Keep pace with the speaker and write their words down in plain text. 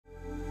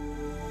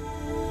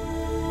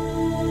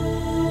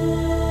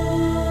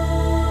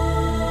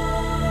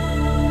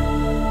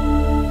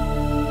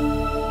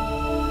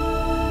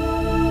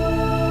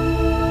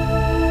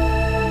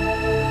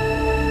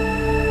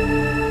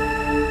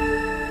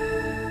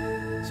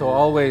So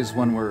always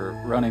when we're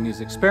running these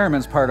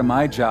experiments, part of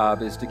my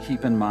job is to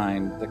keep in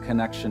mind the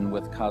connection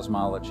with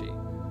cosmology.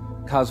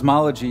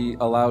 Cosmology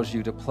allows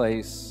you to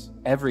place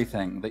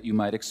everything that you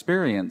might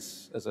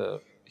experience as a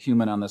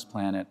human on this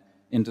planet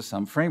into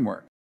some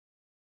framework.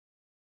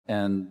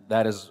 And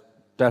that has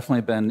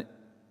definitely been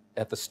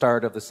at the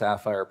start of the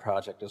Safire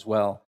project as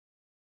well.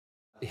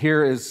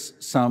 Here is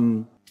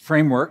some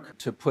framework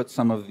to put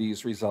some of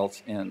these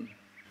results in.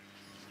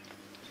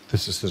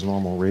 This is his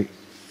normal rate.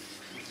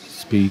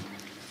 Speed.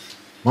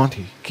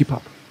 Monty, keep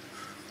up.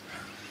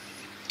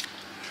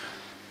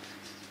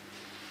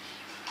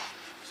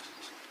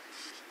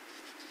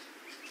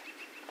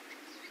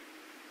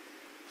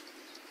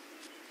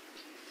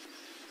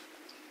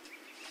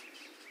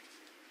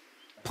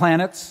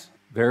 Planets,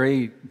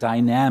 very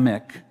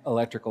dynamic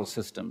electrical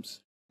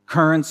systems.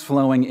 Currents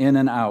flowing in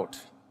and out.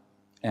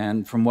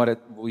 And from what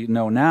we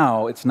know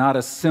now, it's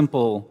not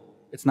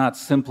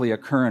simply a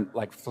current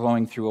like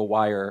flowing through a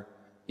wire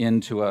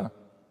into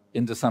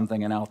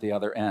something and out the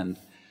other end.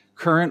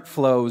 Current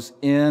flows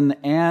in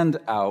and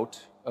out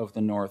of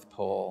the North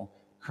Pole.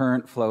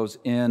 Current flows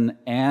in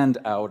and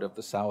out of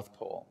the South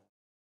Pole.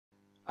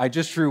 I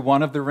just drew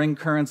one of the ring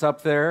currents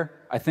up there.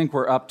 I think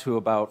we're up to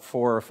about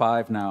 4 or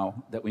 5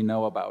 now that we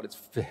know about.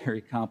 It's very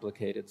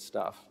complicated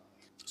stuff.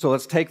 So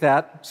let's take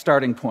that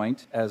starting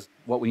point as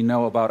what we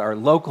know about our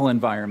local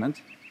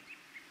environment.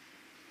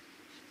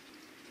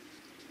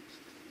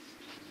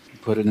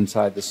 Put it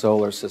inside the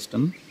solar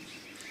system.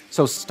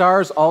 So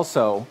stars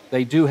also,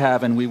 they do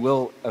have, and we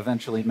will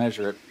eventually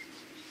measure it,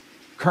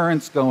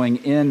 currents going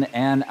in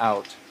and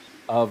out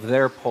of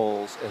their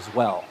poles as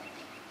well.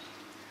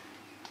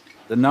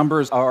 The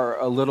numbers are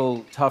a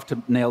little tough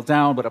to nail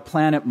down, but a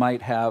planet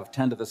might have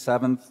 10 to the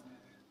 7th,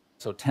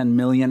 so 10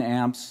 million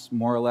amps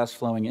more or less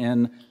flowing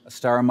in. A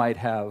star might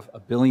have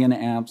 1 billion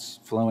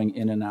amps flowing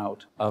in and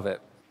out of it.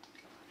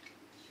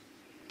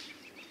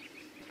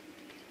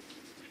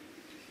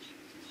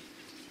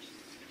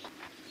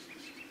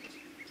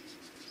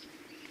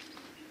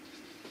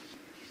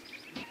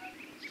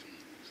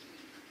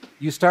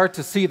 You start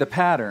to see the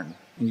pattern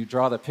when you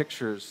draw the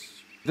pictures.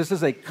 This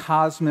is a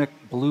cosmic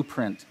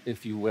blueprint,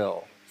 if you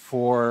will,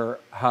 for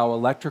how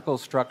electrical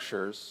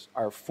structures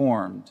are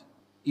formed.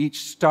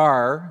 Each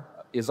star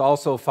is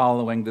also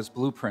following this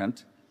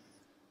blueprint,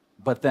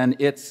 but then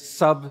its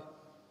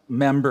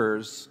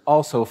sub-members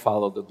also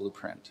follow the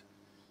blueprint.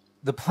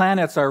 The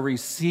planets are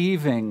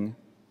receiving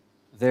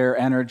their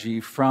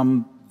energy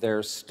from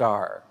their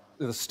star.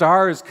 The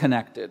star is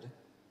connected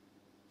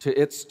to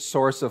its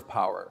source of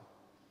power.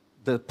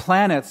 The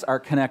planets are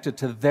connected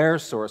to their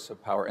source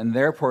of power, and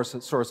their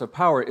source of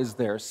power is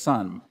their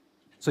sun.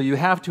 So you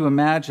have to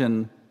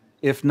imagine,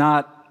 if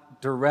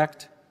not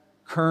direct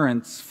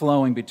currents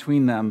flowing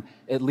between them,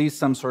 at least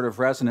some sort of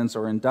resonance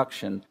or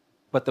induction.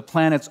 But the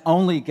planets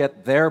only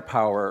get their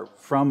power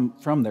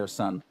from their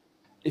sun.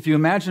 If you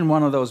imagine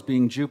one of those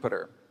being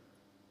Jupiter,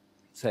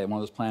 say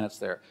one of those planets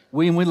there,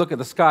 when we look at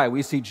the sky,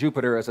 we see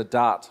Jupiter as a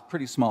dot,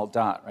 pretty small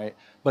dot, right?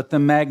 But the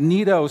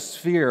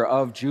magnetosphere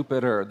of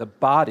Jupiter, the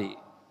body,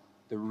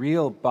 the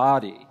real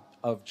body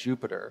of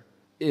Jupiter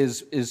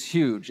is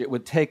huge. It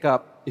would take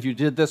up, if you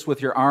did this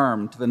with your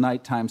arm to the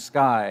nighttime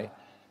sky,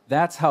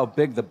 that's how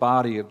big the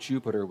body of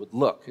Jupiter would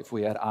look if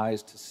we had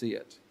eyes to see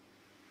it.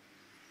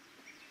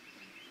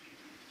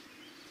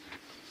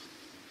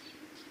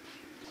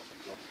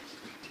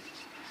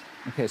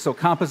 Okay, so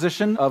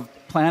composition of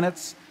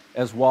planets,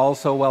 as Wall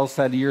so well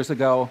said years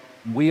ago,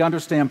 we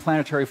understand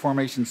planetary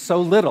formation so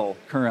little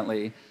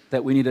currently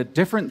that we need a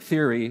different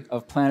theory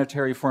of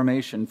planetary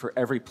formation for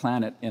every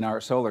planet in our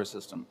solar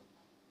system.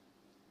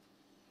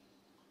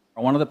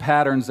 One of the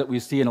patterns that we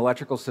see in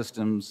electrical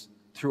systems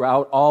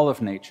throughout all of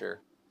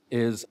nature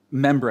is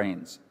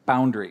membranes,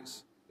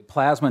 boundaries.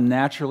 Plasma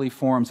naturally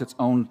forms its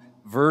own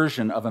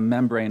version of a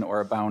membrane or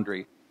a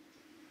boundary.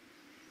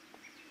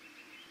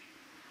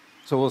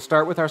 So we'll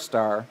start with our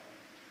star,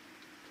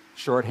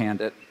 shorthand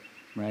it,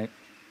 right?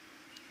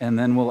 And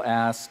then we'll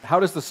ask,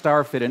 how does the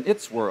star fit in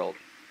its world?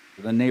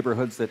 The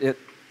neighborhoods that it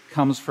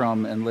comes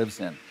from and lives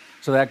in.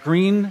 So that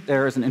green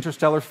there is an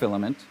interstellar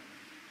filament,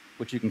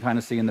 which you can kind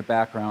of see in the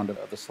background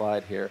of the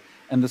slide here.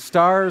 And the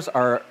stars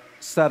are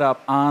set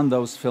up on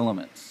those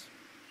filaments.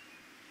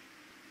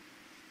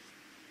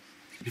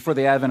 Before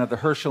the advent of the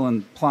Herschel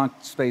and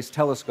Planck space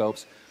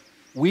telescopes,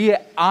 we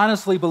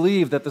honestly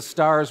believe that the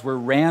stars were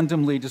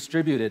randomly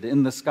distributed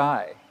in the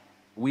sky.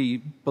 We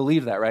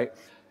believe that, right?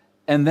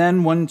 And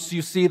then once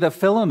you see the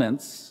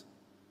filaments,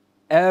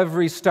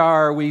 every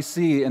star we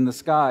see in the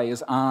sky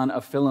is on a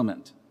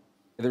filament.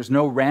 There's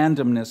no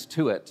randomness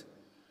to it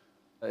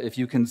if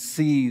you can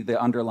see the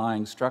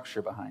underlying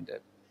structure behind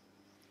it.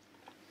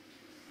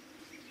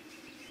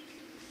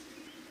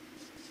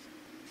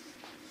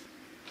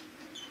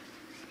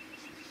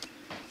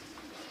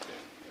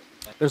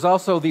 There's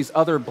also these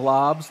other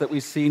blobs that we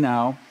see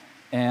now,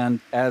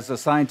 and as a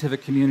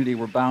scientific community,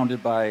 we're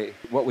bounded by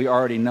what we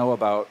already know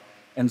about.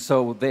 And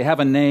so they have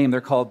a name, they're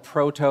called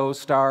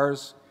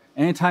proto-stars.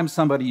 Anytime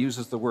somebody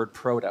uses the word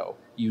proto,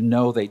 you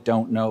know they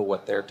don't know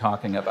what they're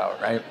talking about,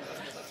 right?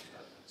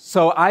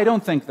 So I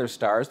don't think they're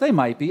stars. They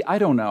might be. I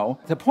don't know.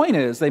 The point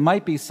is, they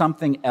might be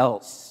something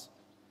else.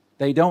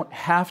 They don't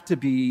have to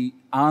be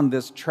on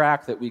this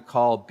track that we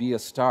call be a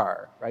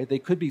star, right? They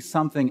could be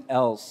something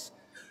else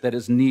that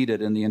is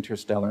needed in the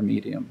interstellar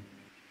medium.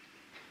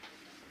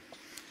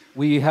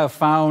 We have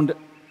found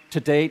to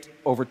date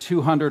over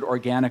 200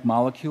 organic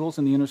molecules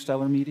in the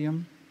interstellar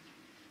medium.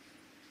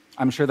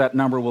 I'm sure that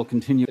number will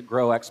continue to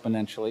grow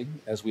exponentially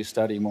as we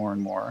study more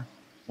and more.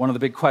 One of the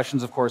big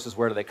questions, of course, is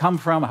where do they come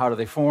from? How do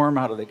they form?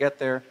 How do they get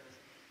there?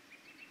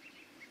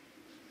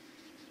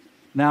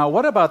 Now,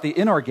 what about the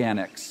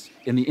inorganics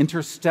in the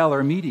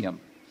interstellar medium?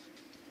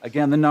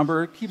 Again, the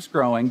number keeps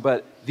growing,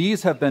 but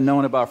these have been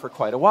known about for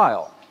quite a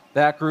while.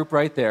 That group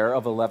right there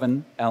of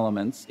 11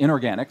 elements,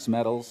 inorganics,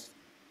 metals,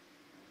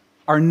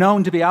 are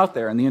known to be out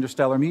there in the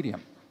interstellar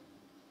medium.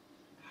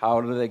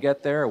 How do they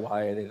get there?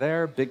 Why are they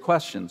there? Big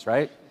questions,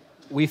 right?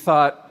 We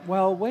thought,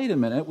 well, wait a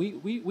minute,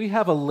 we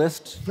have a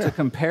list to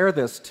compare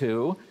this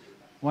to.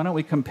 Why don't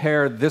we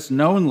compare this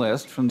known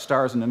list from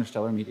stars in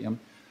interstellar medium?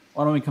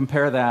 Why don't we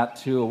compare that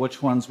to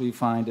which ones we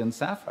find in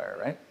Safire,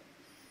 right?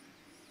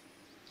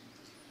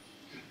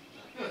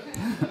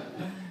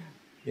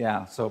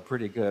 Yeah, so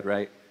pretty good,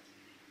 right?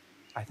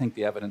 I think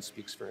the evidence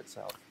speaks for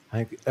itself.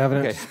 I think the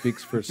evidence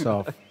speaks for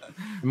itself.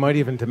 It might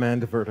even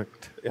demand a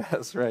verdict.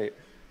 Yes, right.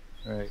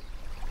 Right.